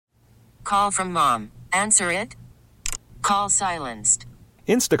Call from mom. Answer it. Call silenced.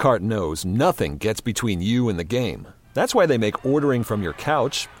 Instacart knows nothing gets between you and the game. That's why they make ordering from your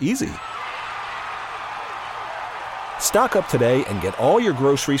couch easy. Stock up today and get all your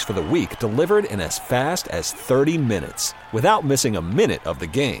groceries for the week delivered in as fast as 30 minutes without missing a minute of the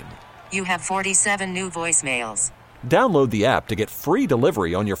game. You have 47 new voicemails. Download the app to get free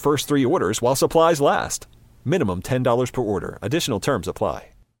delivery on your first 3 orders while supplies last. Minimum $10 per order. Additional terms apply.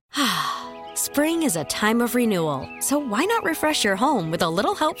 Spring is a time of renewal, so why not refresh your home with a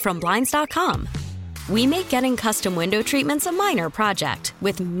little help from Blinds.com? We make getting custom window treatments a minor project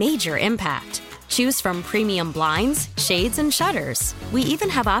with major impact. Choose from premium blinds, shades, and shutters. We even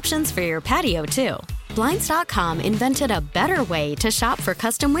have options for your patio, too. Blinds.com invented a better way to shop for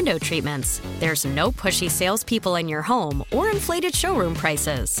custom window treatments. There's no pushy salespeople in your home or inflated showroom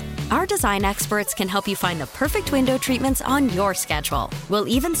prices. Our design experts can help you find the perfect window treatments on your schedule. We'll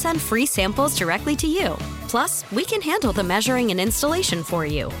even send free samples directly to you. Plus, we can handle the measuring and installation for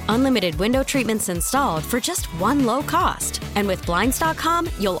you. Unlimited window treatments installed for just one low cost. And with Blinds.com,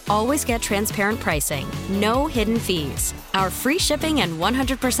 you'll always get transparent pricing. No hidden fees. Our free shipping and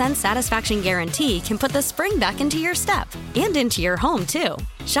 100% satisfaction guarantee can put the spring back into your step and into your home, too.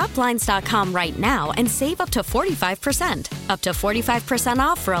 Shop Blinds.com right now and save up to 45%. Up to 45%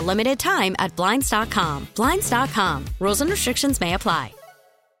 off for a limited time at Blinds.com. Blinds.com. Rules and restrictions may apply.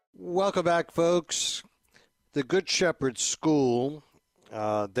 Welcome back, folks. The Good Shepherd School,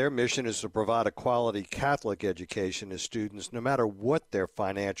 their mission is to provide a quality Catholic education to students no matter what their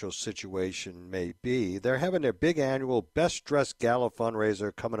financial situation may be. They're having their big annual Best Dressed Gala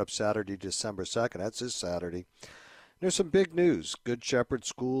fundraiser coming up Saturday, December 2nd. That's this Saturday. There's some big news. Good Shepherd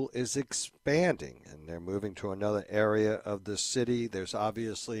School is expanding, and they're moving to another area of the city. There's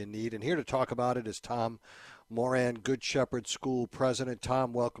obviously a need. And here to talk about it is Tom Moran, Good Shepherd School president.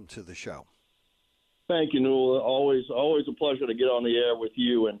 Tom, welcome to the show. Thank you, Newell. Always a pleasure to get on the air with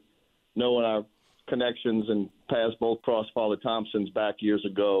you, and knowing our connections and paths both crossed Father Thompson's back years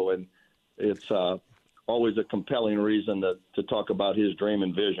ago. And it's always a compelling reason to talk about his dream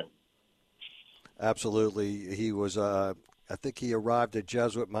and vision. Absolutely. He was, I think he arrived at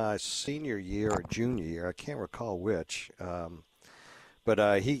Jesuit my senior year or junior year. I can't recall which.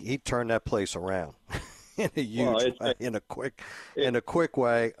 But he turned that place around. In a quick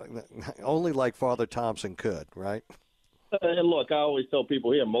way, only like Father Thompson could, right? And look, I always tell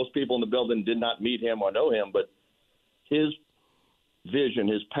people here, most people in the building did not meet him or know him, but his vision,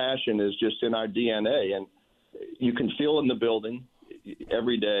 his passion is just in our DNA, and you can feel it in the building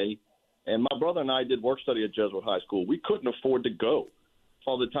every day. And my brother and I did work study at Jesuit High School. We couldn't afford to go.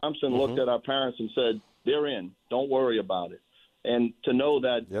 Father Thompson looked at our parents and said, "They're in. Don't worry about it." And to know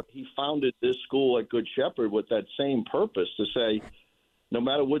that he founded this school at Good Shepherd with that same purpose to say, no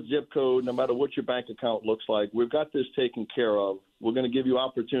matter what zip code, no matter what your bank account looks like, we've got this taken care of. We're going to give you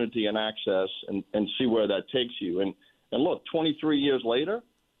opportunity and access and see where that takes you. And look, 23 years later,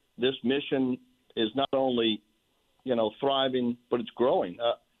 this mission is not only, thriving, but it's growing.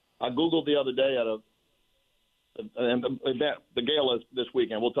 I Googled the other day the gala this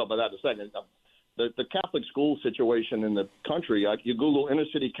weekend. We'll talk about that in a second. The Catholic school situation in the country, you Google inner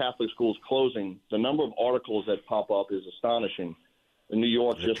city Catholic schools closing, the number of articles that pop up is astonishing. In New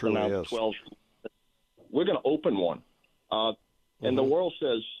York, just announced 12. We're going to open one. And the world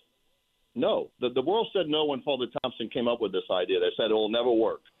says no. The world said no when Father Thompson came up with this idea. They said it will never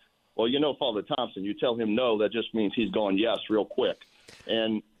work. Well, Father Thompson, you tell him no, that just means he's going yes real quick.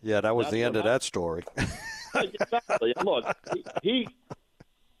 And yeah, that was the end of that story. Exactly. And look,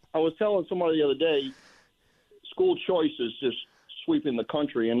 I was telling somebody the other day, school choice is just sweeping the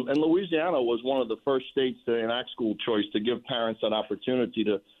country. And Louisiana was one of the first states to enact school choice to give parents an opportunity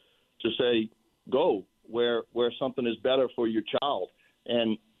to say, go where something is better for your child.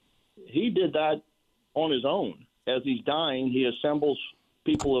 And he did that on his own. As he's dying, he assembles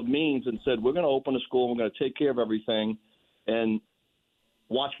people of means and said, we're going to open a school, we're going to take care of everything, and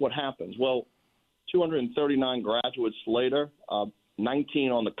watch what happens. Well, 239 graduates later,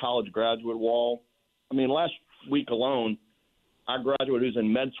 19 on the college graduate wall. I mean, last week alone, our graduate who's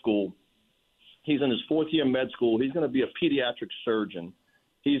in med school, he's in his fourth year med school. He's going to be a pediatric surgeon.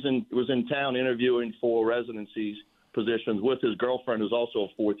 Was in town interviewing for residencies positions with his girlfriend, who's also a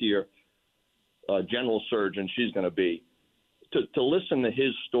fourth year general surgeon. She's going to be. To listen to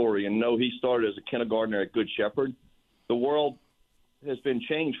his story and know he started as a kindergartner at Good Shepherd, the world has been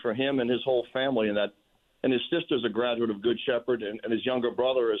changed for him and his whole family. And his sister's a graduate of Good Shepherd, and his younger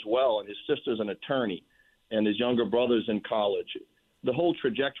brother as well. And his sister's an attorney, and his younger brother's in college. The whole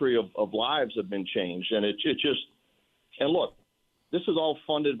trajectory of lives have been changed. And it just – and look, this is all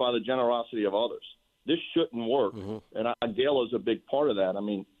funded by the generosity of others. This shouldn't work, and Gala is a big part of that. I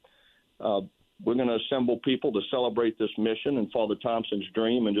mean, we're going to assemble people to celebrate this mission and Father Thompson's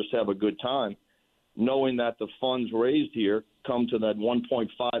dream and just have a good time, knowing that the funds raised here come to that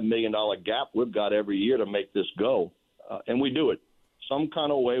 $1.5 million gap we've got every year to make this go. And we do it. Some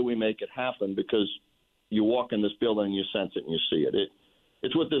kind of way we make it happen because you walk in this building and you sense it and you see it.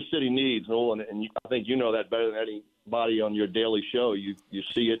 It's what this city needs, Newell, and I think you know that better than anybody on your daily show. You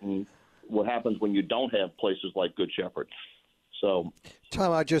see it and what happens when you don't have places like Good Shepherd. So,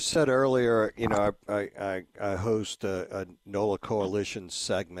 Tom, I just said earlier, I host a NOLA Coalition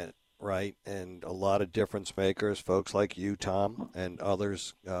segment, right? And a lot of difference makers, folks like you, Tom, and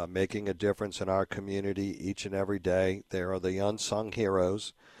others making a difference in our community each and every day. They are the unsung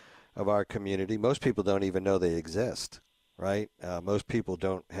heroes of our community. Most people don't even know they exist, right? Most people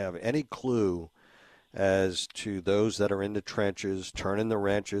don't have any clue as to those that are in the trenches, turning the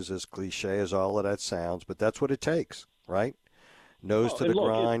wrenches, as cliche as all of that sounds, but that's what it takes, right? Nose to the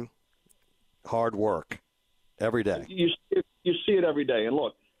grind, hard work every day. You see it every day. And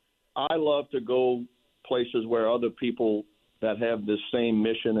look, I love to go places where other people that have this same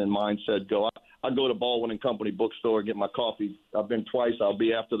mission and mindset go. I go to Baldwin and Company bookstore, get my coffee. I've been twice. I'll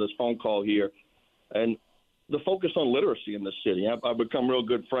be after this phone call here. And the focus on literacy in the city. I've become real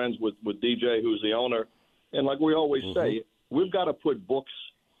good friends with DJ, who's the owner. And like we always say, we've got to put books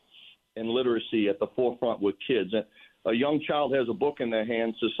and literacy at the forefront with kids. A young child has a book in their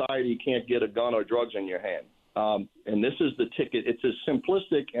hand. Society can't get a gun or drugs in your hand. And this is the ticket. It's as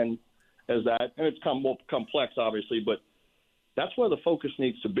simplistic as that, and it's more complex, obviously, but that's where the focus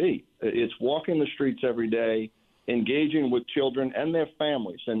needs to be. It's walking the streets every day, engaging with children and their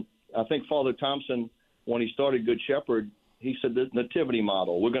families. And I think Father Thompson, when he started Good Shepherd, he said the nativity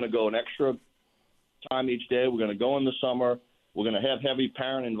model. We're going to go an extra time each day. We're going to go in the summer. We're going to have heavy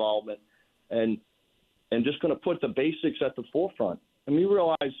parent involvement. And just going to put the basics at the forefront. And we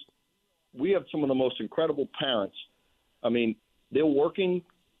realize we have some of the most incredible parents. I mean, they're working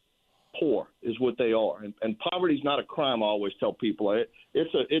poor is what they are. And poverty is not a crime, I always tell people.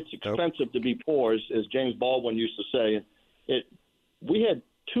 It's expensive to be poor, as James Baldwin used to say. We had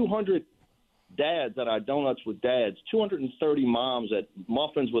 200 dads at our Donuts with Dads, 230 moms at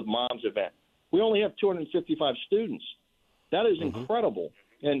Muffins with Moms event. We only have 255 students. That is incredible.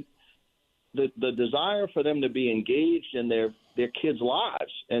 And the desire for them to be engaged in their kids'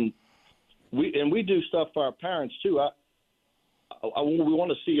 lives, and we do stuff for our parents too. We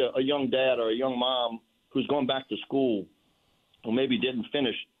want to see a young dad or a young mom who's going back to school, who maybe didn't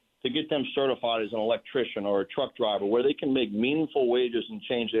finish, to get them certified as an electrician or a truck driver, where they can make meaningful wages and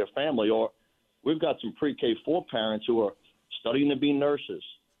change their family. Or we've got some pre-K4 parents who are studying to be nurses.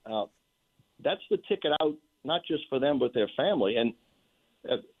 That's the ticket out, not just for them but their family. And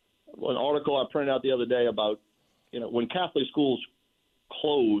an article I printed out the other day about, when Catholic schools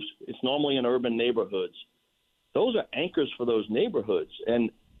close, it's normally in urban neighborhoods. Those are anchors for those neighborhoods, and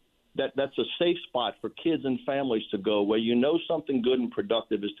that's a safe spot for kids and families to go where something good and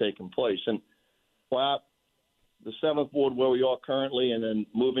productive is taking place. And the 7th Ward where we are currently, and then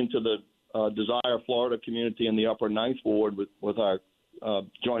moving to the Desire Florida community in the upper 9th Ward with our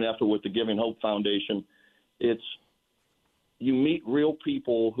joint effort with the Giving Hope Foundation, you meet real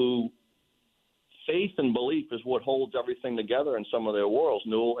people who faith and belief is what holds everything together in some of their worlds,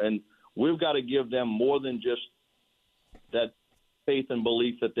 Newell, and we've got to give them more than just that faith and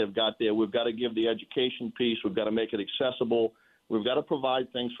belief that they've got there. We've got to give the education piece. We've got to make it accessible. We've got to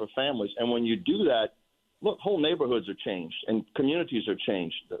provide things for families. And when you do that, look, whole neighborhoods are changed and communities are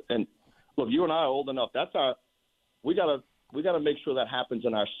changed. And look, you and I are old enough. We got to make sure that happens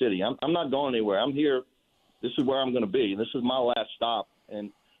in our city. I'm not going anywhere. I'm here. This is where I'm going to be. This is my last stop.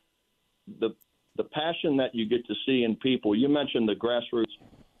 And the passion that you get to see in people, you mentioned the grassroots,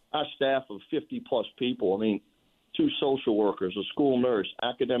 our staff of 50-plus people. I mean, 2 social workers, a school nurse,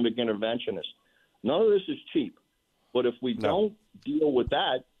 academic interventionist. None of this is cheap. But if we don't deal with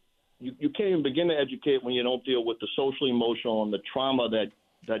that, you can't even begin to educate when you don't deal with the social, emotional, and the trauma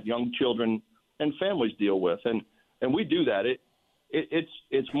that young children and families deal with. And we do that.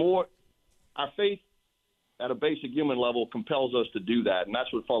 It's more our faith at a basic human level compels us to do that, and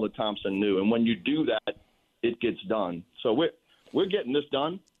that's what Father Thompson knew. And when you do that, it gets done. So we're getting this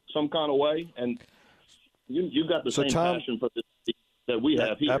done some kind of way, and you got the same passion for this that we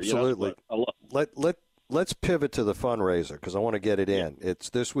have here. Absolutely. Let's pivot to the fundraiser because I want to get it in.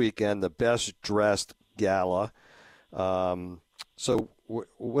 It's this weekend, the Best Dressed Gala. So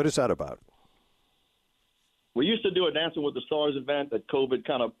what is that about? We used to do a Dancing with the Stars event that COVID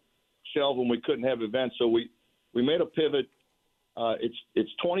kind of shelved when we couldn't have events. So we made a pivot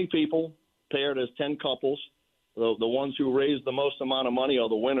It's 20 people paired as 10 couples. The ones who raise the most amount of money are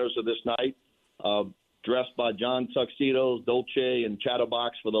the winners of this night, dressed by John Tuxedos, Dolce, and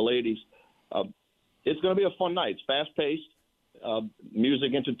Chatterbox for the ladies. It's going to be a fun night. It's fast-paced.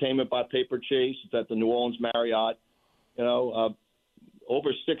 Music entertainment by Paper Chase. It's at the New Orleans Marriott. Over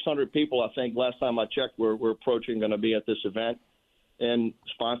 600 people, I think, last time I checked, we're approaching going to be at this event. And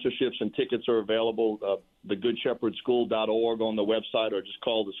sponsorships and tickets are available, thegoodshepherdsschool.org on the website, or just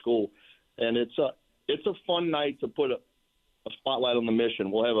call the school. And it's a fun night to put a spotlight on the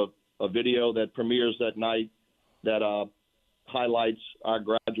mission. We'll have a video that premieres that night that highlights our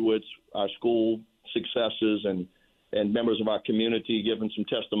graduates, our school successes, and members of our community, giving some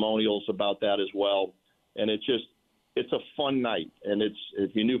testimonials about that as well. And it's a fun night. And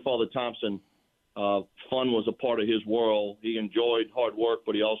if you knew Father Thompson, fun was a part of his world. He enjoyed hard work,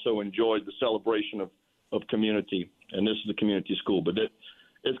 but he also enjoyed the celebration of community. And this is a community school. But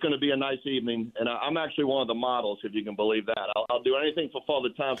it's going to be a nice evening. And I'm actually one of the models, if you can believe that. I'll do anything for Father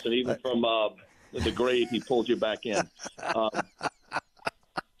Thompson, even from the grave he pulled you back in.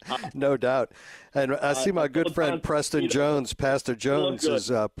 No doubt. And I see my good friend Preston Jones. Pastor Jones is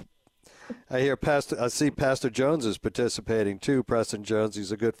up. I see Pastor Jones is participating too. Preston Jones,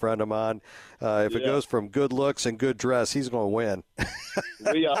 he's a good friend of mine. If it goes from good looks and good dress, he's going to win.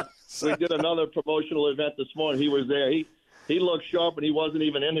 We did another promotional event this morning. He was there. He looked sharp, and he wasn't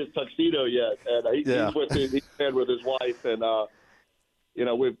even in his tuxedo yet. And he's there with his wife. And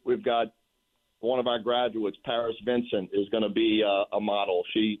we've got one of our graduates, Paris Vincent, is going to be a model.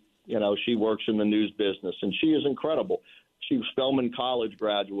 She works in the news business, and she is incredible. She was Spelman College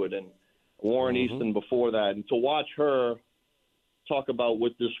graduate and Warren Easton before that. And to watch her talk about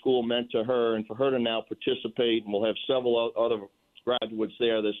what this school meant to her, and for her to now participate, and we'll have several other graduates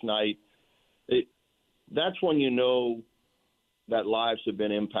there this night, that's when you know that lives have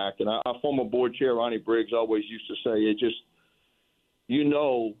been impacted. Our former board chair, Ronnie Briggs, always used to say,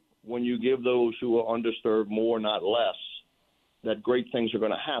 when you give those who are undisturbed more, not less, that great things are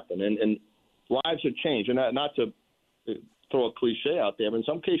going to happen. And lives have changed. And not to throw a cliche out there, but in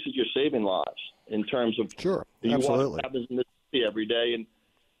some cases you're saving lives in terms of absolutely. What happens in this city every day. And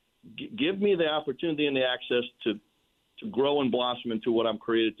give me the opportunity and the access to grow and blossom into what I'm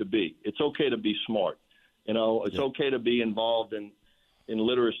created to be. It's okay to be smart. It's okay to be involved in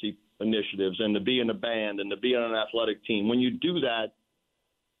literacy initiatives and to be in a band and to be on an athletic team. When you do that,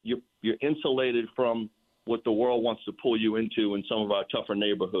 you're insulated from what the world wants to pull you into in some of our tougher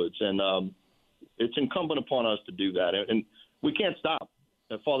neighborhoods. And it's incumbent upon us to do that. And we can't stop.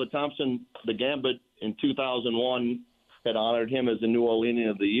 Father Thompson, the Gambit in 2001 had honored him as the New Orleanian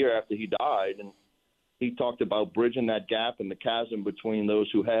of the Year after he died. And he talked about bridging that gap and the chasm between those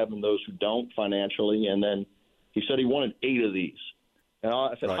who have and those who don't financially. And then he said he wanted 8 of these. And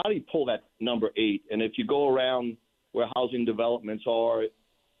I said, How do you pull that number 8? And if you go around where housing developments are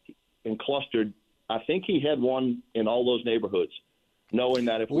and clustered, I think he had one in all those neighborhoods. Knowing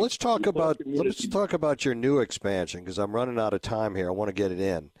that let's talk about your new expansion, because I'm running out of time here. I want to get it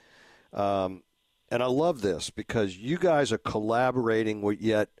in, and I love this because you guys are collaborating with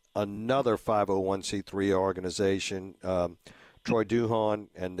yet another 501c3 organization, Troy Duhon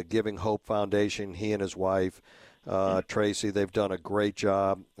and the Giving Hope Foundation. He and his wife Tracy, they've done a great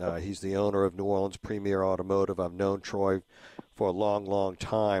job. He's the owner of New Orleans Premier Automotive. I've known Troy for a long, long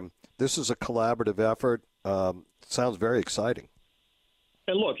time. This is a collaborative effort. Sounds very exciting.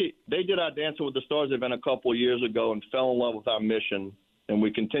 And look, they did our Dancing with the Stars event a couple of years ago and fell in love with our mission, and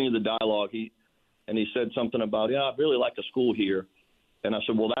we continued the dialogue. He said something about, I really like a school here. And I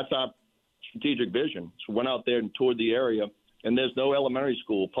said, well, that's our strategic vision. So we went out there and toured the area, and there's no elementary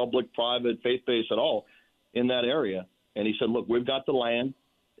school, public, private, faith-based at all in that area. And he said, look, we've got the land.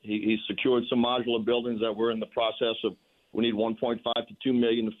 He secured some modular buildings that we're in the process of. We need $1.5 to $2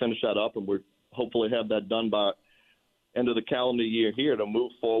 million to finish that up, and we're hopefully have that done by end of the calendar year here to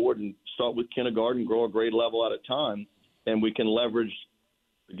move forward and start with kindergarten, grow a grade level at a time, and we can leverage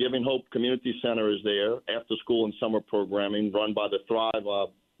the Giving Hope Community Center is there, after school and summer programming run by the Thrive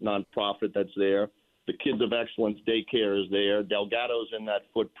nonprofit that's there. The Kids of Excellence Daycare is there. Delgado's in that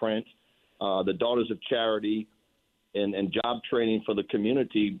footprint. The Daughters of Charity and job training for the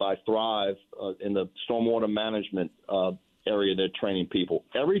community by Thrive in the stormwater management area. They're training people.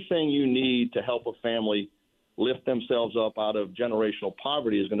 Everything you need to help a family lift themselves up out of generational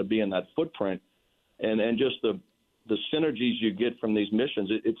poverty is going to be in that footprint. And just the synergies you get from these missions,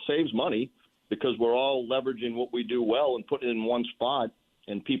 it saves money because we're all leveraging what we do well and put it in one spot,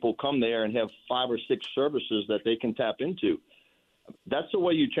 and people come there and have 5 or 6 services that they can tap into. That's the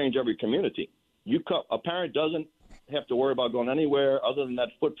way you change every community. A parent doesn't have to worry about going anywhere other than that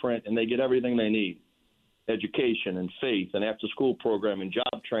footprint, and they get everything they need: education and faith and after-school programming,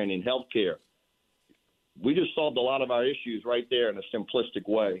 job training, health care. We just solved a lot of our issues right there in a simplistic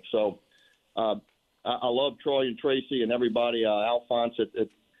way. So I love Troy and Tracy and everybody, Alphonse at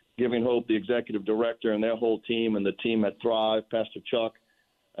Giving Hope, the executive director, and their whole team, and the team at Thrive, Pastor Chuck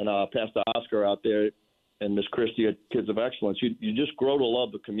and Pastor Oscar out there, and Miss Christie at Kids of Excellence. You just grow to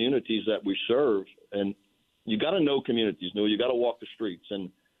love the communities that we serve, and you got to know communities, Newell. You got to walk the streets, and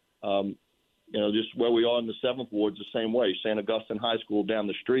just where we are in the 7th Ward's the same way. St. Augustine High School down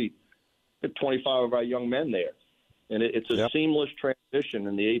the street, we have 25 of our young men there, and it's a seamless transition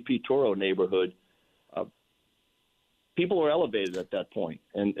in the AP Toro neighborhood. People are elevated at that point,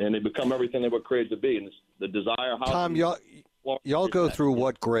 and they become everything they were created to be. And it's the desire. Tom, y'all go through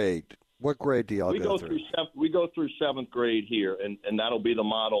what grade? What grade do y'all go through? We go through 7th grade here, and that'll be the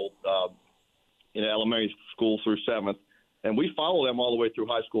model in elementary school through 7th. And we follow them all the way through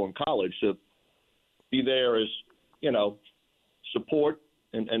high school and college. So be there as, support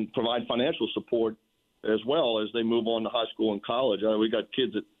and provide financial support as well as they move on to high school and college. We got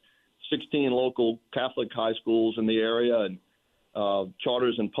kids at 16 local Catholic high schools in the area, and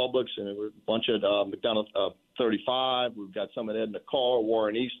charters and publics, and a bunch at McDonald 35. We've got some at Edna Carr,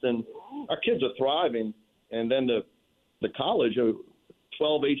 Warren Easton. Our kids are thriving. And then the college,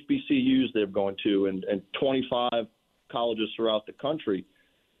 12 HBCUs they're going to, and 25 colleges throughout the country.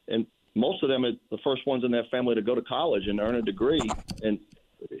 And most of them are the first ones in their family to go to college and earn a degree. And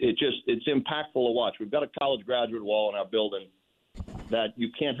it's impactful to watch. We've got a college graduate wall in our building that you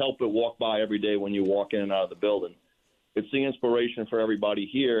can't help but walk by every day when you walk in and out of the building. It's the inspiration for everybody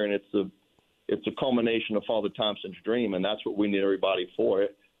here, and it's a culmination of Father Thompson's dream, and that's what we need everybody for.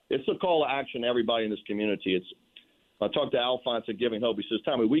 It's a call to action to everybody in this community. I talked to Alphonse at Giving Hope. He says,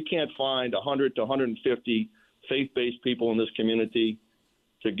 Tommy, we can't find 100 to 150 faith-based people in this community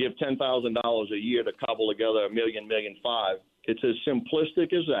to give $10,000 a year to cobble together $1 million, $1.5 million. It's as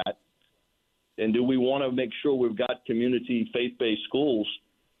simplistic as that. And do we want to make sure we've got community faith-based schools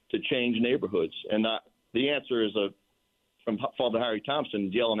to change neighborhoods? And the answer is from Father Harry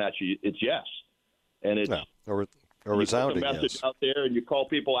Thompson yelling at you, it's yes. And it's a resounding you put a message out there, and you call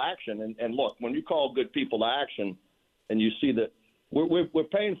people to action. And look, when you call good people to action, and you see that we're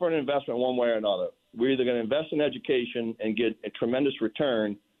paying for an investment one way or another. We're either going to invest in education and get a tremendous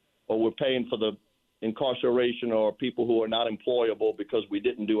return, or we're paying for the incarceration or people who are not employable because we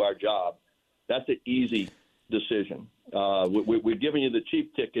didn't do our job. That's an easy decision. We're giving you the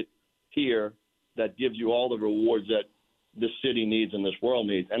cheap ticket here that gives you all the rewards that this city needs and this world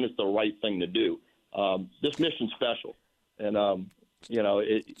needs, and it's the right thing to do. This mission's special, and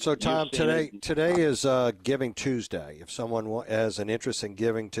So, Tom, today is Giving Tuesday. If someone has an interest in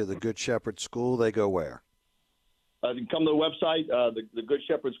giving to the Good Shepherd School, they go where? You can come to the website,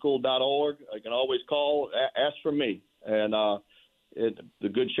 thegoodshepherdschool.org. I can always call, ask for me, and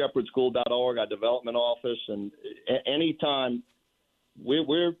thegoodshepherdschool.org, our development office, and anytime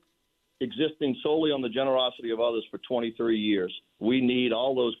we're existing solely on the generosity of others for 23 years. We need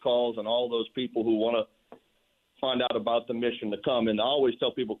all those calls and all those people who want to find out about the mission to come. And I always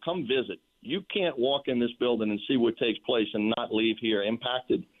tell people, come visit. You can't walk in this building and see what takes place and not leave here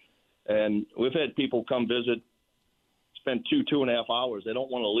impacted. And we've had people come visit, spend 2.5 hours. They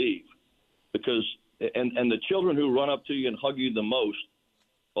don't want to leave because and the children who run up to you and hug you the most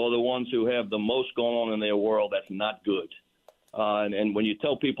are the ones who have the most going on in their world that's not good. And when you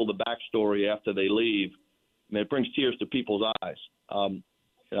tell people the backstory after they leave, it brings tears to people's eyes.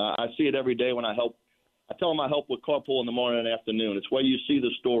 I see it every day when I help. I tell them I help with carpool in the morning and afternoon. It's where you see the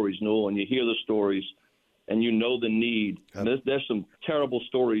stories, Newell, and you hear the stories, and you know the need. And there's some terrible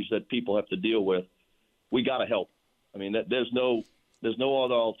stories that people have to deal with. We got to help. I mean, there's no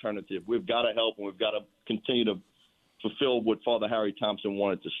other alternative. We've got to help, and we've got to continue to fulfill what Father Harry Thompson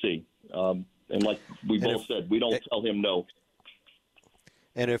wanted to see. And like we both said, we don't tell him no.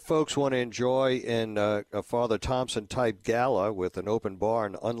 And if folks want to enjoy in a Father Thompson-type gala with an open bar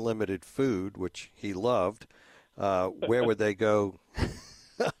and unlimited food, which he loved, where would they go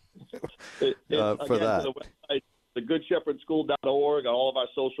for that? To the website, thegoodshepherdschool.org, on all of our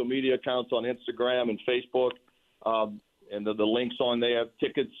social media accounts on Instagram and Facebook, and the links on there.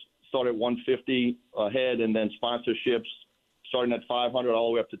 Tickets start at $150 a head, and then sponsorships starting at $500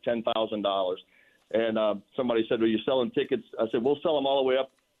 all the way up to $10,000. And somebody said, "Are you selling tickets?" I said, "We'll sell them all the way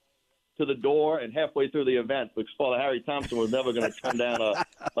up to the door and halfway through the event." Because Father Harry Thompson was never going to turn down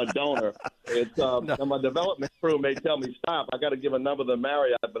a donor. It's my development crew may tell me, "Stop! I got to give a number to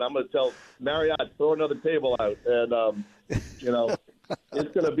Marriott," but I'm going to tell Marriott, throw another table out, and it's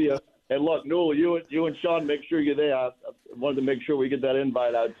going to be And look, Newell, you and Sean, make sure you're there. I wanted to make sure we get that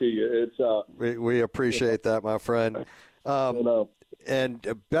invite out to you. It's we appreciate that, my friend. You know. And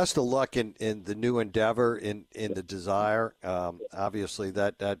best of luck in the new endeavor in the Desire. Obviously,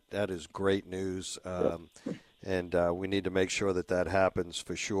 that is great news, and we need to make sure that happens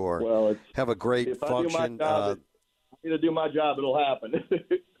for sure. Well, have a great function. If I need to do my job, it'll happen.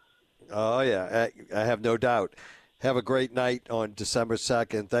 Oh yeah, I have no doubt. Have a great night on December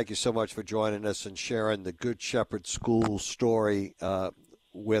 2nd. Thank you so much for joining us and sharing the Good Shepherd School story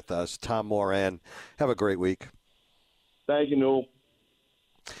with us, Tom Moran. Have a great week. Thank you, Newell.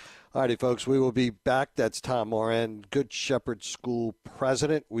 All righty, folks, we will be back. That's Tom Moran, Good Shepherd School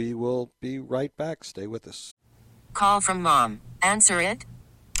president. We will be right back. Stay with us. Call from mom. Answer it.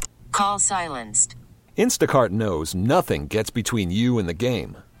 Call silenced. Instacart knows nothing gets between you and the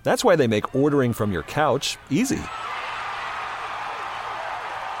game. That's why they make ordering from your couch easy.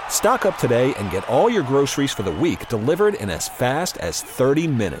 Stock up today and get all your groceries for the week delivered in as fast as 30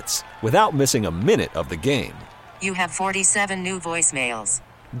 minutes without missing a minute of the game. You have 47 new voicemails.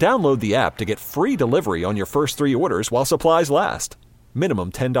 Download the app to get free delivery on your first 3 orders while supplies last.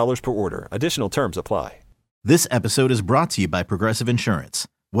 Minimum $10 per order. Additional terms apply. This episode is brought to you by Progressive Insurance.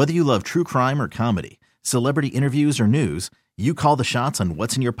 Whether you love true crime or comedy, celebrity interviews or news, you call the shots on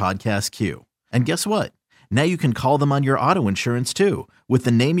what's in your podcast queue. And guess what? Now you can call them on your auto insurance too with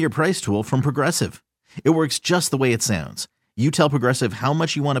the Name Your Price tool from Progressive. It works just the way it sounds. You tell Progressive how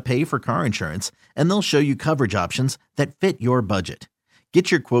much you want to pay for car insurance, and they'll show you coverage options that fit your budget. Get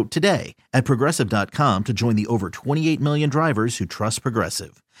your quote today at Progressive.com to join the over 28 million drivers who trust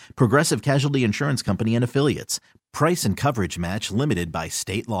Progressive. Progressive Casualty Insurance Company and Affiliates. Price and coverage match limited by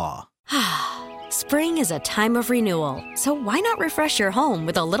state law. Spring is a time of renewal, so why not refresh your home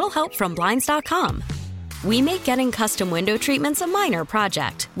with a little help from Blinds.com? We make getting custom window treatments a minor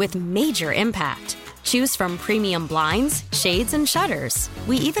project with major impact. Choose from premium blinds, shades, and shutters.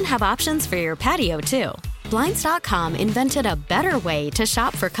 We even have options for your patio, too. Blinds.com invented a better way to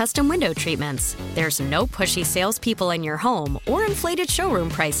shop for custom window treatments. There's no pushy salespeople in your home or inflated showroom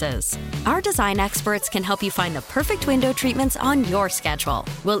prices. Our design experts can help you find the perfect window treatments on your schedule.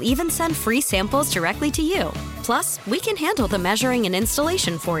 We'll even send free samples directly to you. Plus, we can handle the measuring and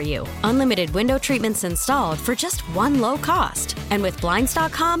installation for you. Unlimited window treatments installed for just one low cost. And with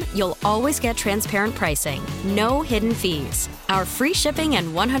Blinds.com, you'll always get transparent pricing. No hidden fees. Our free shipping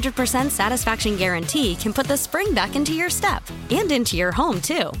and 100% satisfaction guarantee can put the spring back into your step and into your home,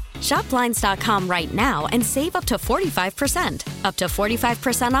 too. Shop Blinds.com right now and save up to 45%. Up to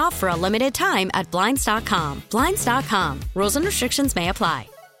 45% off for a limited time at Blinds.com. Blinds.com. Rules and restrictions may apply.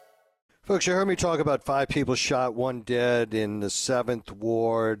 Folks, you heard me talk about 5 people shot, 1 dead in the 7th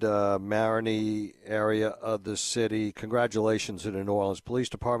Ward, Marigny area of the city. Congratulations to the New Orleans Police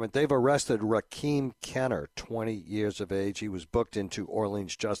Department. They've arrested Rakeem Kenner, 20 years of age. He was booked into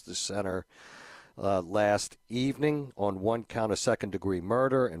Orleans Justice Center last evening on 1 count of second-degree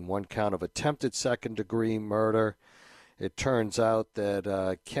murder and 1 count of attempted second-degree murder. It turns out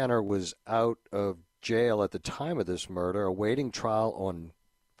that Kenner was out of jail at the time of this murder, awaiting trial on,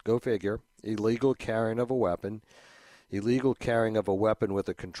 go figure, illegal carrying of a weapon with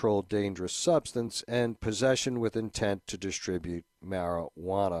a controlled dangerous substance, and possession with intent to distribute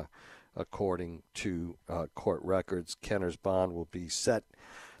marijuana. According to court records, Kenner's bond will be set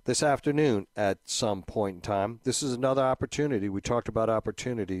this afternoon at some point in time. This is another opportunity. We talked about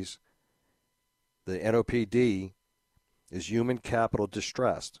opportunities. The NOPD is human capital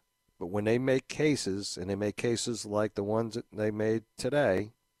distressed. But when they make cases, and they make cases like the ones that they made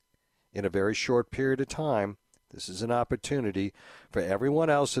today, in a very short period of time, this is an opportunity for everyone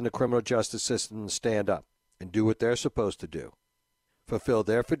else in the criminal justice system to stand up and do what they're supposed to do. Fulfill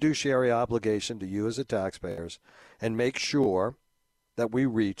their fiduciary obligation to you as the taxpayers and make sure that we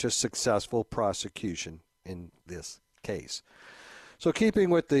reach a successful prosecution in this case. So keeping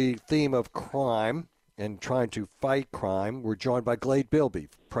with the theme of crime and trying to fight crime, we're joined by Glade Bilby,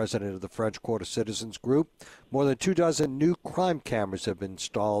 president of the French Quarter Citizens Group. More than 24 new crime cameras have been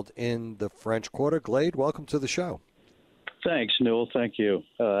installed in the French Quarter. Glade, welcome to the show. Thanks, Newell. Thank you.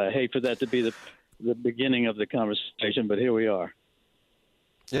 I hate for that to be the beginning of the conversation, but here we are.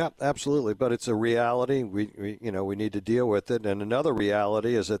 Yeah, absolutely. But it's a reality. We need to deal with it. And another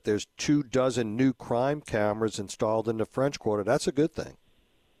reality is that there's 24 new crime cameras installed in the French Quarter. That's a good thing.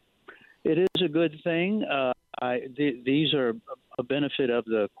 It is a good thing. These are a benefit of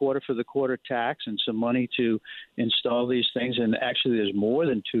the quarter for the quarter tax and some money to install these things. And actually, there's more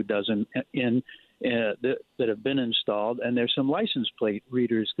than 24 that have been installed. And there's some license plate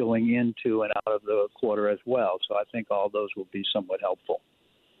readers going into and out of the quarter as well. So I think all those will be somewhat helpful.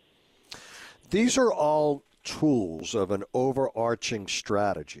 These are all tools of an overarching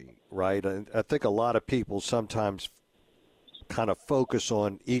strategy, right? And I think a lot of people sometimes kind of focus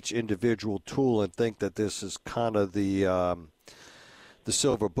on each individual tool and think that this is kind of the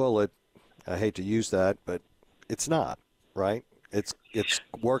silver bullet. I hate to use that, but it's not, right? It's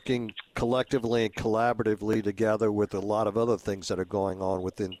working collectively and collaboratively together with a lot of other things that are going on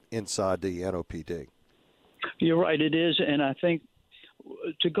inside the NOPD. You're right, it is, and I think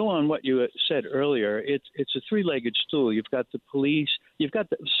to go on what you said earlier, it's a three-legged stool. You've got the police,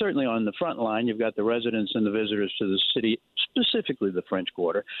 certainly on the front line, you've got the residents and the visitors to the city, specifically the French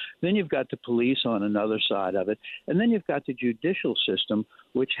Quarter. Then you've got the police on another side of it, and then you've got the judicial system,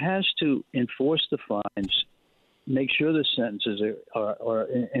 which has to enforce the fines, make sure the sentences are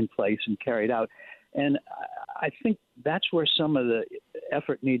in place and carried out. And I think that's where some of the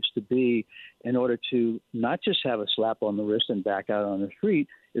effort needs to be in order to not just have a slap on the wrist and back out on the street,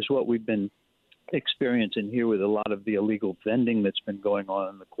 is what we've been experiencing here with a lot of the illegal vending that's been going on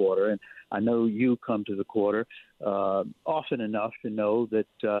in the quarter. And I know you come to the quarter often enough to know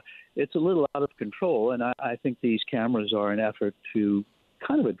that it's a little out of control. And I think these cameras are an effort to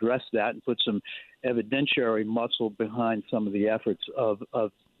kind of address that and put some evidentiary muscle behind some of the efforts of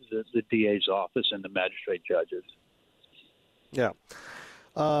the DA's office and the magistrate judges. Yeah.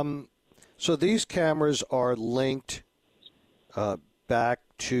 So these cameras are linked back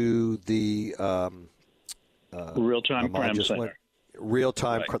to the Real-time Crime Center.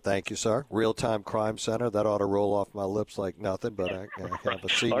 Real-time, right. Thank you, sir. Real-time Crime Center. That ought to roll off my lips like nothing, but I have a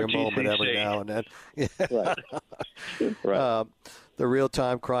senior moment every now and then. Yeah. Right. The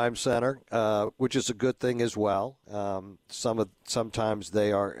Real-Time Crime Center, which is a good thing as well. Sometimes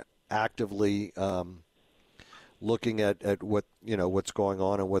they are actively looking at what's going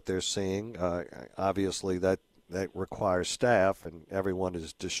on and what they're seeing. Obviously, that requires staff, and everyone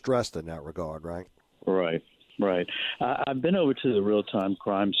is distressed in that regard, right? Right. I've been over to the Real-Time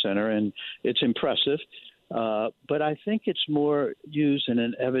Crime Center, and it's impressive. But I think it's more used in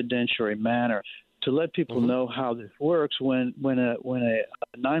an evidentiary manner to let people know how this works. When a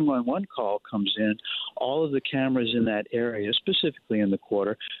 911 call comes in, all of the cameras in that area, specifically in the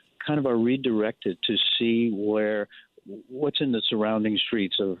quarter, kind of are redirected to see what's in the surrounding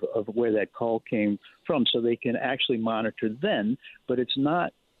streets of where that call came from, so they can actually monitor then. But it's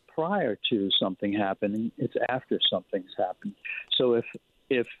not prior to something happening, it's after something's happened. So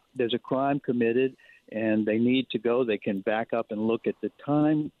if there's a crime committed and they need to go, they can back up and look at the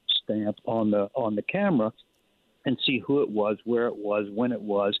time stamp on the camera and see who it was, where it was, when it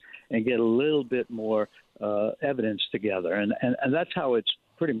was, and get a little bit more evidence together. And that's how it's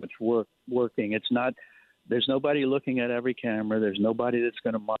pretty much working. It's not, there's nobody looking at every camera. There's nobody that's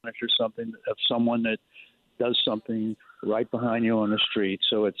going to monitor something of someone that does something right behind you on the street.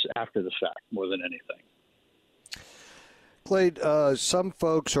 So it's after the fact more than anything. Glade, some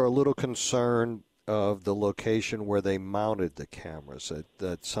folks are a little concerned of the location where they mounted the cameras,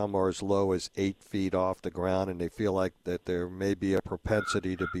 that some are as low as 8 feet off the ground, and they feel like that there may be a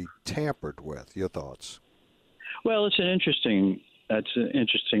propensity to be tampered with. Your thoughts? Well, that's an interesting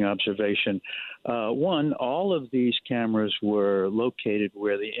observation. One, all of these cameras were located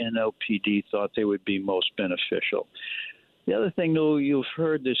where the NOPD thought they would be most beneficial. The other thing, though, you've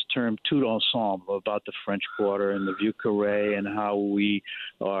heard this term tout ensemble about the French Quarter and the Vieux Carré and how we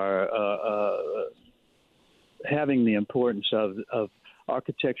are having the importance of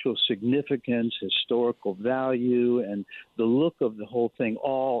architectural significance, historical value, and the look of the whole thing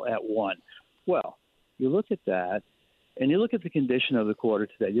all at one. Well, you look at that, and you look at the condition of the quarter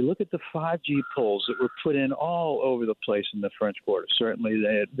today. You look at the 5G poles that were put in all over the place in the French Quarter. Certainly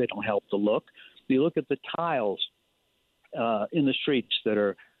they don't help the look. You look at the tiles in the streets that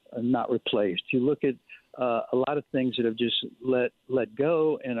are not replaced. You look at a lot of things that have just let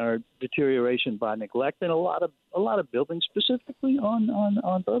go and are deterioration by neglect, and a lot of buildings, specifically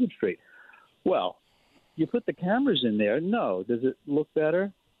on Bourbon Street. Well, you put the cameras in there. No. Does it look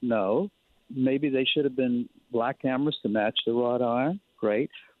better? No. Maybe they should have been black cameras to match the wrought iron. Great.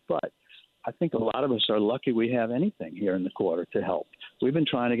 But I think a lot of us are lucky we have anything here in the quarter to help. We've been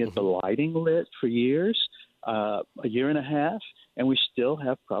trying to get the lighting lit for years, a year and a half, and we still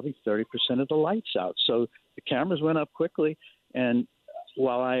have probably 30% of the lights out. So the cameras went up quickly, and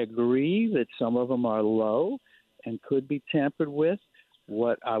while I agree that some of them are low and could be tampered with,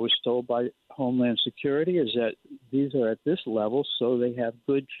 what I was told by Homeland Security is that these are at this level so they have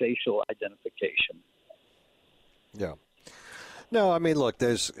good facial identification. Yeah. No, I mean, look,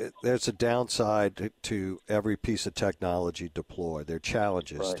 there's a downside to every piece of technology deployed. There are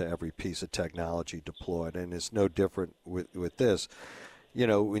challenges to every piece of technology deployed, and it's no different with this. You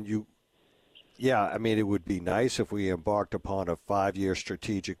know, when you yeah, I mean, it would be nice if we embarked upon a 5-year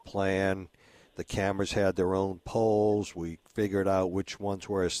strategic plan. The cameras had their own polls. We figured out which ones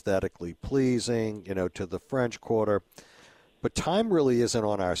were aesthetically pleasing, to the French Quarter. But time really isn't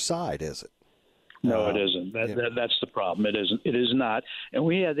on our side, is it? No, it isn't. That's the problem. It isn't. It is not. And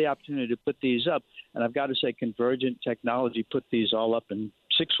we had the opportunity to put these up. And I've got to say, Convergent Technology put these all up in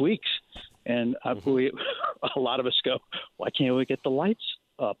 6 weeks. And a lot of us go, why can't we get the lights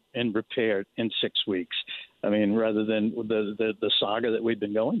up and repaired in 6 weeks? I mean, rather than the saga that we've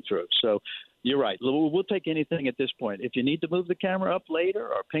been going through. So you're right. We'll take anything at this point. If you need to move the camera up later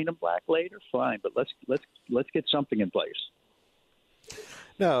or paint them black later, fine. But let's get something in place.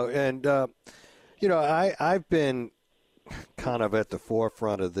 No, and I've been kind of at the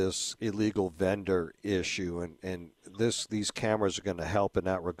forefront of this illegal vendor issue, and these cameras are going to help in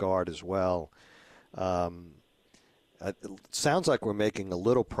that regard as well. It sounds like we're making a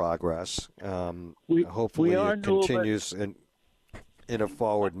little progress. Hopefully it continues in a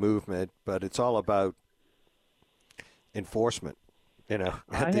forward movement, but it's all about enforcement, at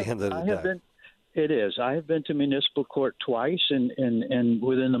the end of the day. It is. I have been to municipal court twice and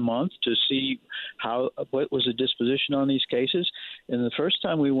within a month to see what was the disposition on these cases. And the first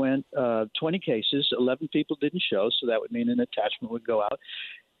time we went, 20 cases, 11 people didn't show, so that would mean an attachment would go out.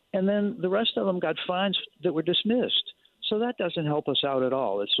 And then the rest of them got fines that were dismissed. So that doesn't help us out at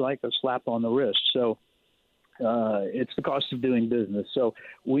all. It's like a slap on the wrist. So it's the cost of doing business. So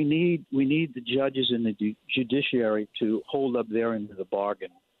we need the judges in the judiciary to hold up their end of the bargain.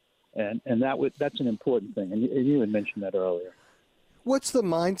 And that's an important thing. And you had mentioned that earlier. What's the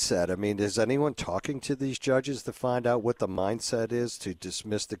mindset? I mean, is anyone talking to these judges to find out what the mindset is to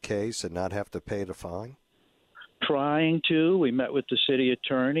dismiss the case and not have to pay the fine? Trying to. We met with the city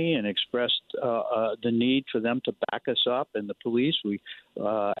attorney and expressed the need for them to back us up, and the police.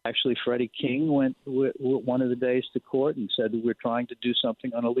 Actually, Freddie King went one of the days to court and said that we're trying to do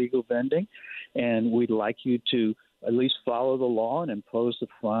something on illegal vending, and we'd like you to at least follow the law and impose the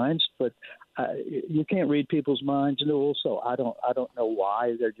fines. But you can't read people's minds, Newell, so I don't know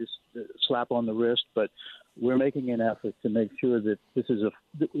why they're just slap on the wrist. But we're making an effort to make sure that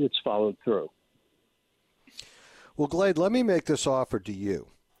it's followed through. Well, Glade, let me make this offer to you.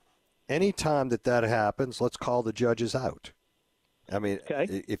 Anytime that happens, let's call the judges out. I mean,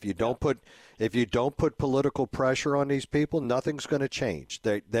 okay. if you don't put political pressure on these people, nothing's going to change.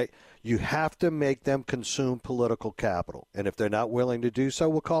 You have to make them consume political capital, and if they're not willing to do so,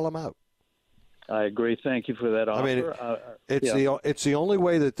 we'll call them out. I agree. Thank you for that offer. I mean, it's the only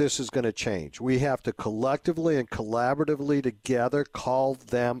way that this is going to change. We have to collectively and collaboratively together call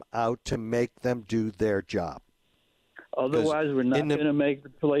them out to make them do their job. Otherwise, we're not going to make the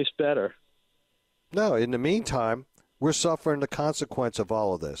place better. No, in the meantime, we're suffering the consequence of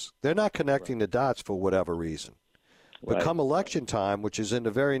all of this. They're not connecting the dots for whatever reason. But come election time, which is in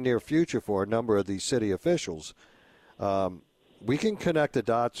the very near future for a number of these city officials, we can connect the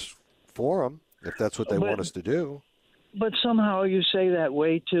dots for them if that's what they want us to do. But somehow you say that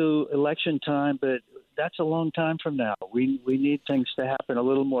way to election time, but that's a long time from now. We need things to happen a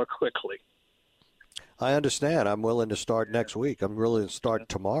little more quickly. I understand. I'm willing to start next week. I'm willing to start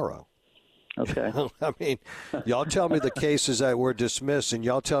tomorrow. Okay. I mean, y'all tell me the cases that were dismissed, and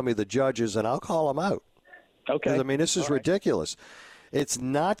y'all tell me the judges, and I'll call them out. Okay. I mean, this is ridiculous. It's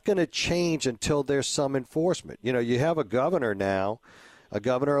not going to change until there's some enforcement. You have a governor now, a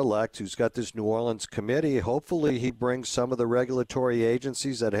governor-elect who's got this New Orleans committee. Hopefully he brings some of the regulatory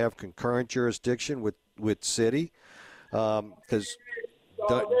agencies that have concurrent jurisdiction with city, because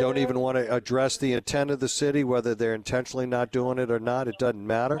don't even want to address the intent of the city, whether they're intentionally not doing it or not. It doesn't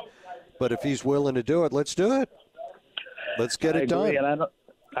matter. But if he's willing to do it, let's do it. Let's get it done. And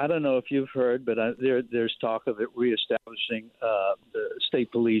I don't know if you've heard, but there's talk of it reestablishing the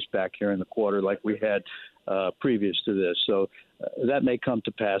state police back here in the quarter like we had previous to this. So that may come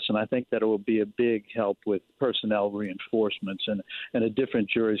to pass, and I think that it will be a big help with personnel reinforcements and a different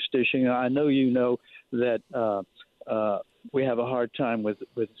jurisdiction. I know you know that we have a hard time with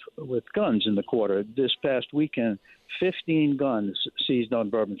guns in the quarter. This past weekend, 15 guns seized on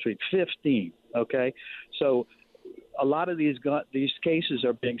Bourbon Street. 15. Okay, so a lot of these cases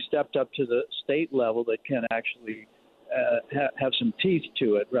are being stepped up to the state level that can actually have some teeth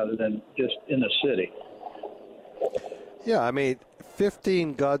to it, rather than just in the city. Yeah, I mean,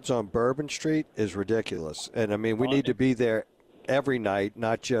 15 guns on Bourbon Street is ridiculous, and I mean we need to be there every night,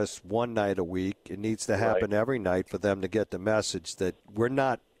 not just one night a week. It needs to happen every night for them to get the message that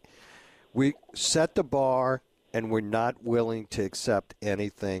we set the bar and we're not willing to accept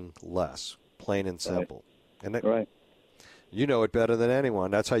anything less, plain and simple. Right. You know it better than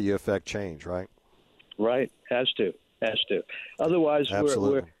anyone. That's how you affect change, right? Right. Has to. Otherwise,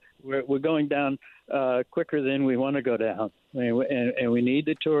 we're going down quicker than we want to go down. I mean, and we need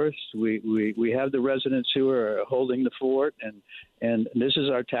the tourists. We have the residents who are holding the fort, and this is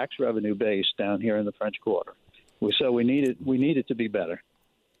our tax revenue base down here in the French Quarter. So we need it to be better.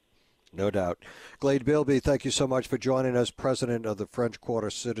 No doubt. Glade Bilby, thank you so much for joining us, president of the French Quarter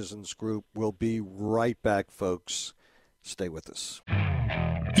Citizens Group. We'll be right back, folks. Stay with us.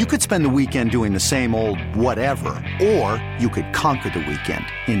 You could spend the weekend doing the same old whatever, or you could conquer the weekend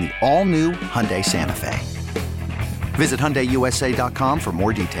in the all-new Hyundai Santa Fe. Visit HyundaiUSA.com for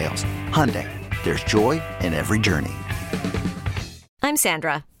more details. Hyundai, there's joy in every journey. I'm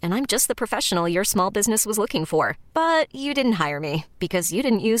Sandra, and I'm just the professional your small business was looking for. But you didn't hire me because you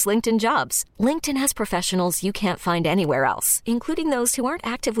didn't use LinkedIn Jobs. LinkedIn has professionals you can't find anywhere else, including those who aren't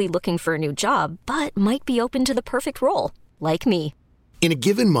actively looking for a new job, but might be open to the perfect role, like me. In a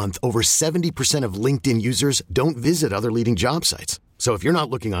given month, over 70% of LinkedIn users don't visit other leading job sites. So if you're not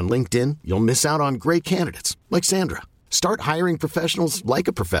looking on LinkedIn, you'll miss out on great candidates like Sandra. Start hiring professionals like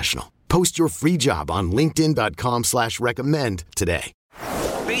a professional. Post your free job on linkedin.com/recommend today.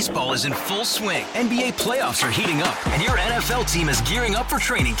 Baseball is in full swing. NBA playoffs are heating up, and your NFL team is gearing up for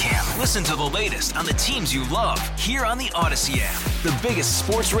training camp. Listen to the latest on the teams you love here on the Odyssey app. The biggest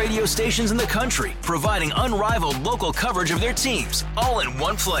sports radio stations in the country, providing unrivaled local coverage of their teams, all in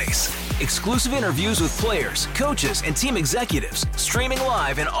one place. Exclusive interviews with players, coaches, and team executives, streaming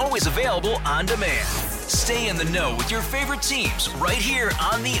live and always available on demand. Stay in the know with your favorite teams right here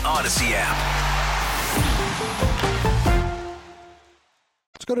on the Odyssey app.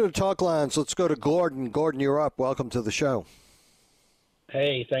 Let's go to the talk lines. Let's go to Gordon. Gordon, you're up. Welcome to the show.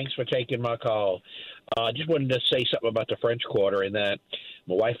 Hey, thanks for taking my call. I just wanted to say something about the French Quarter, in that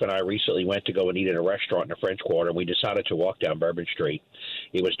my wife and I recently went to go and eat at a restaurant in the French Quarter, and we decided to walk down Bourbon Street.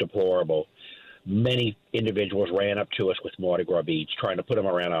 It was deplorable. Many individuals ran up to us with Mardi Gras beads, trying to put them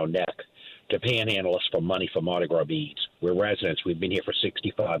around our neck to panhandle us for money for Mardi Gras beads. We're residents. We've been here for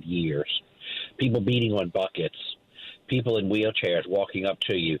 65 years. People beating on buckets. People in wheelchairs walking up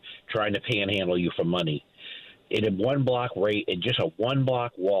to you, trying to panhandle you for money. In a one-block rate, in just a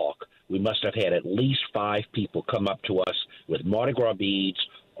one-block walk, we must have had at least 5 people come up to us with Mardi Gras beads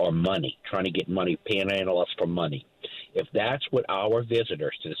or money, trying to get money, panhandle us for money. If that's what our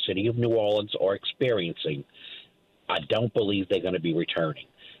visitors to the city of New Orleans are experiencing, I don't believe they're going to be returning.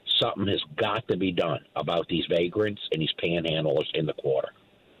 Something has got to be done about these vagrants and these panhandlers in the quarter.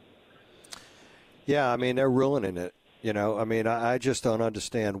 Yeah, I mean, they're ruining it. You know, I mean, I just don't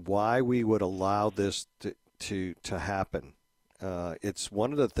understand why we would allow this to happen. It's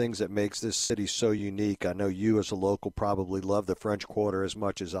one of the things that makes this city so unique. I know you as a local probably love the French Quarter as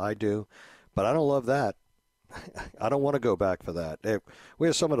much as I do, but I don't love that. I don't want to go back for that. We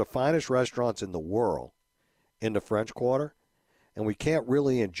have some of the finest restaurants in the world in the French Quarter, and we can't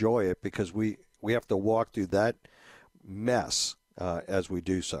really enjoy it because we have to walk through that mess as we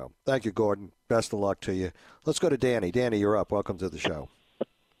do so. Thank you, Gordon. Best of luck to you. Let's go to Danny. Danny, you're up. Welcome to the show.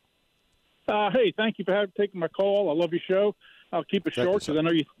 Hey, thank you for taking my call. I love your show. I'll keep it short because I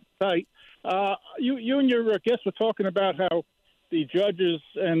know you're tight. You and your guests were talking about how the judges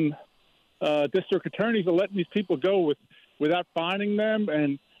and district attorneys are letting these people go without fining them.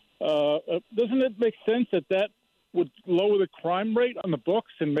 And doesn't it make sense that would lower the crime rate on the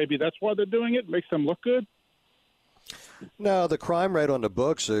books, and maybe that's why they're doing it? Makes them look good? No, the crime rate on the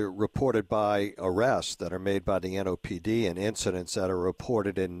books are reported by arrests that are made by the NOPD and incidents that are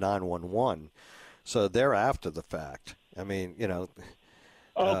reported in 911. So they're after the fact. I mean, you know,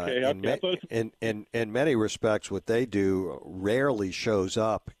 in many respects, what they do rarely shows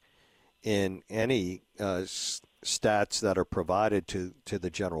up in any stats that are provided to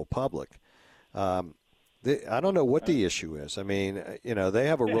the general public. I don't know what the issue is. I mean, you know, they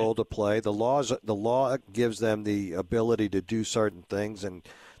have a role to play. The law gives them the ability to do certain things, and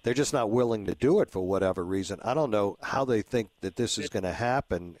they're just not willing to do it for whatever reason. I don't know how they think that this is going to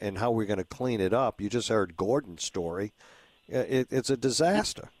happen and how we're going to clean it up. You just heard Gordon's story. It's a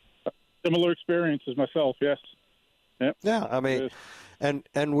disaster. Similar experiences myself, yes. Yep. Yeah, I mean,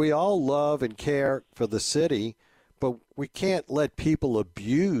 and we all love and care for the city, but we can't let people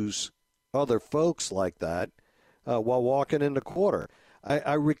abuse other folks like that while walking in the quarter.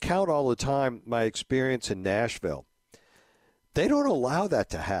 I recount all the time my experience in Nashville. They don't allow that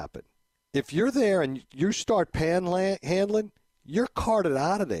to happen. If you're there and you start panhandling, you're carted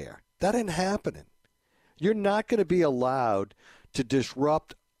out of there. That ain't happening. You're not going to be allowed to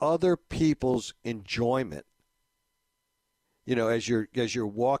disrupt other people's enjoyment. You know, as you're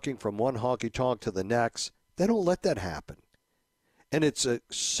walking from one honky-tonk to the next, they don't let that happen. And it's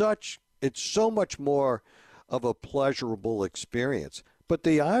such It's so much more of a pleasurable experience. But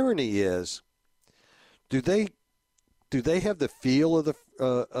the irony is, do they have the feel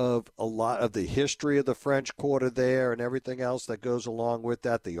of a lot of the history of the French Quarter there and everything else that goes along with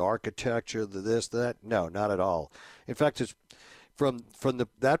that, the architecture, the this, that? No, not at all. In fact, it's from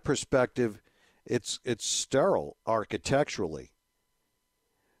that perspective, it's sterile architecturally.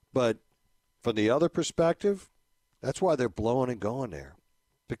 But from the other perspective, that's why they're blowing and going there,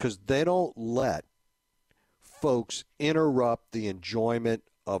 because they don't let folks interrupt the enjoyment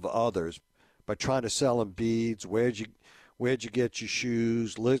of others by trying to sell them beads. Where'd you get your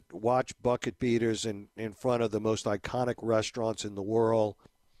shoes? Watch bucket beaters in front of the most iconic restaurants in the world.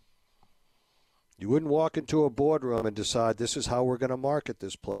 You wouldn't walk into a boardroom and decide this is how we're going to market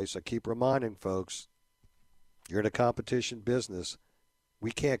this place. I keep reminding folks, you're in a competition business.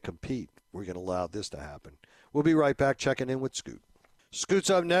 We can't compete. We're going to allow this to happen. We'll be right back checking in with Scoot. Scoot's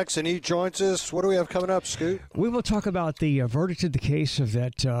up next, and he joins us. What do we have coming up, Scoot? We will talk about the verdict of the case of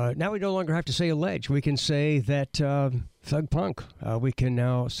that. Now we no longer have to say alleged. We can say that thug punk. We can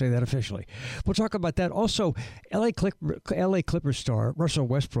now say that officially. We'll talk about that. Also, L.A. Clippers star Russell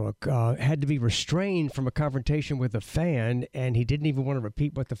Westbrook had to be restrained from a confrontation with a fan, and he didn't even want to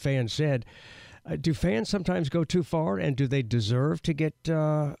repeat what the fan said. Do fans sometimes go too far, and do they deserve to get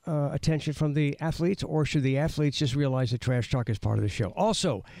attention from the athletes, or should the athletes just realize that trash talk is part of the show?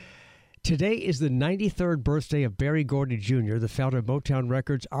 Also, today is the 93rd birthday of Barry Gordy Jr., the founder of Motown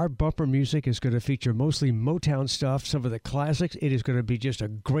Records. Our bumper music is going to feature mostly Motown stuff, some of the classics. It is going to be just a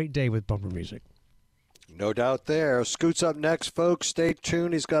great day with bumper music. No doubt there. Scoot's up next, folks. Stay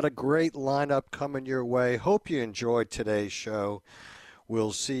tuned. He's got a great lineup coming your way. Hope you enjoyed today's show.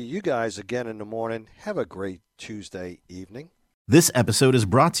 We'll see you guys again in the morning. Have a great Tuesday evening. This episode is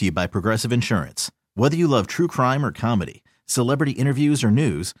brought to you by Progressive Insurance. Whether you love true crime or comedy, celebrity interviews or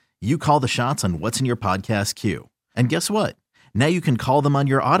news, you call the shots on what's in your podcast queue. And guess what? Now you can call them on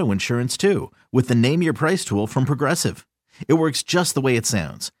your auto insurance too with the Name Your Price tool from Progressive. It works just the way it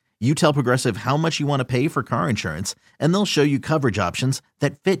sounds. You tell Progressive how much you want to pay for car insurance, and they'll show you coverage options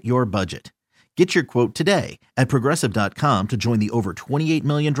that fit your budget. Get your quote today at Progressive.com to join the over 28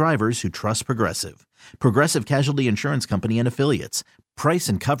 million drivers who trust Progressive. Progressive Casualty Insurance Company and Affiliates. Price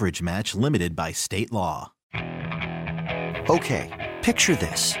and coverage match limited by state law. Okay, picture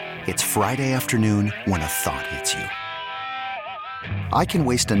this. It's Friday afternoon when a thought hits you. I can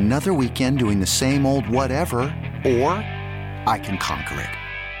waste another weekend doing the same old whatever, or I can conquer it.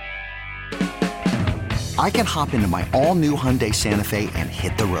 I can hop into my all-new Hyundai Santa Fe and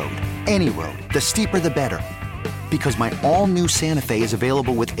hit the road. Any road. The steeper, the better. Because my all-new Santa Fe is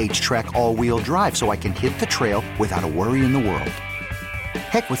available with H-Track all-wheel drive, so I can hit the trail without a worry in the world.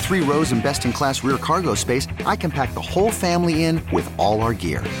 Heck, with 3 rows and best-in-class rear cargo space, I can pack the whole family in with all our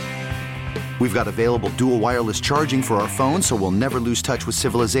gear. We've got available dual wireless charging for our phones, so we'll never lose touch with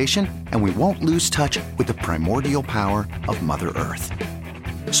civilization, and we won't lose touch with the primordial power of Mother Earth.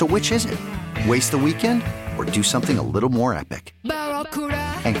 So which is it? Waste the weekend or do something a little more epic?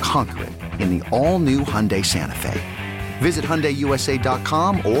 And conquer it in the all-new Hyundai Santa Fe. Visit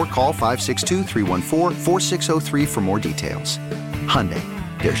HyundaiUSA.com or call 562-314-4603 for more details. Hyundai,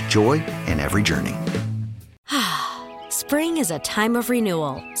 there's joy in every journey. Spring is a time of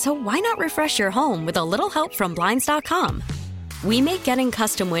renewal, so why not refresh your home with a little help from Blinds.com? We make getting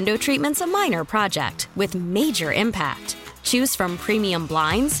custom window treatments a minor project with major impact. Choose from premium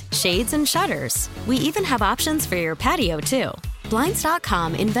blinds, shades, and shutters. We even have options for your patio, too.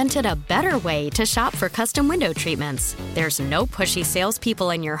 Blinds.com invented a better way to shop for custom window treatments. There's no pushy salespeople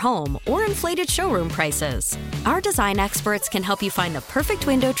in your home or inflated showroom prices. Our design experts can help you find the perfect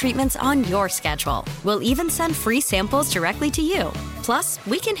window treatments on your schedule. We'll even send free samples directly to you. Plus,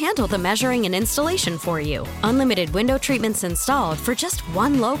 we can handle the measuring and installation for you. Unlimited window treatments installed for just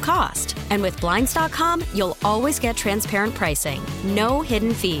one low cost. And with Blinds.com, you'll always get transparent pricing. No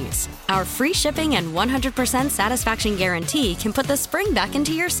hidden fees. Our free shipping and 100% satisfaction guarantee can put the spring back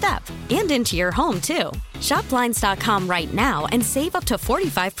into your step and into your home, too. Shop Blinds.com right now and save up to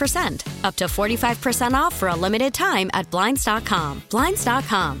 45%. Up to 45% off for a limited time at Blinds.com.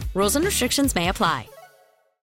 Blinds.com. Rules and restrictions may apply.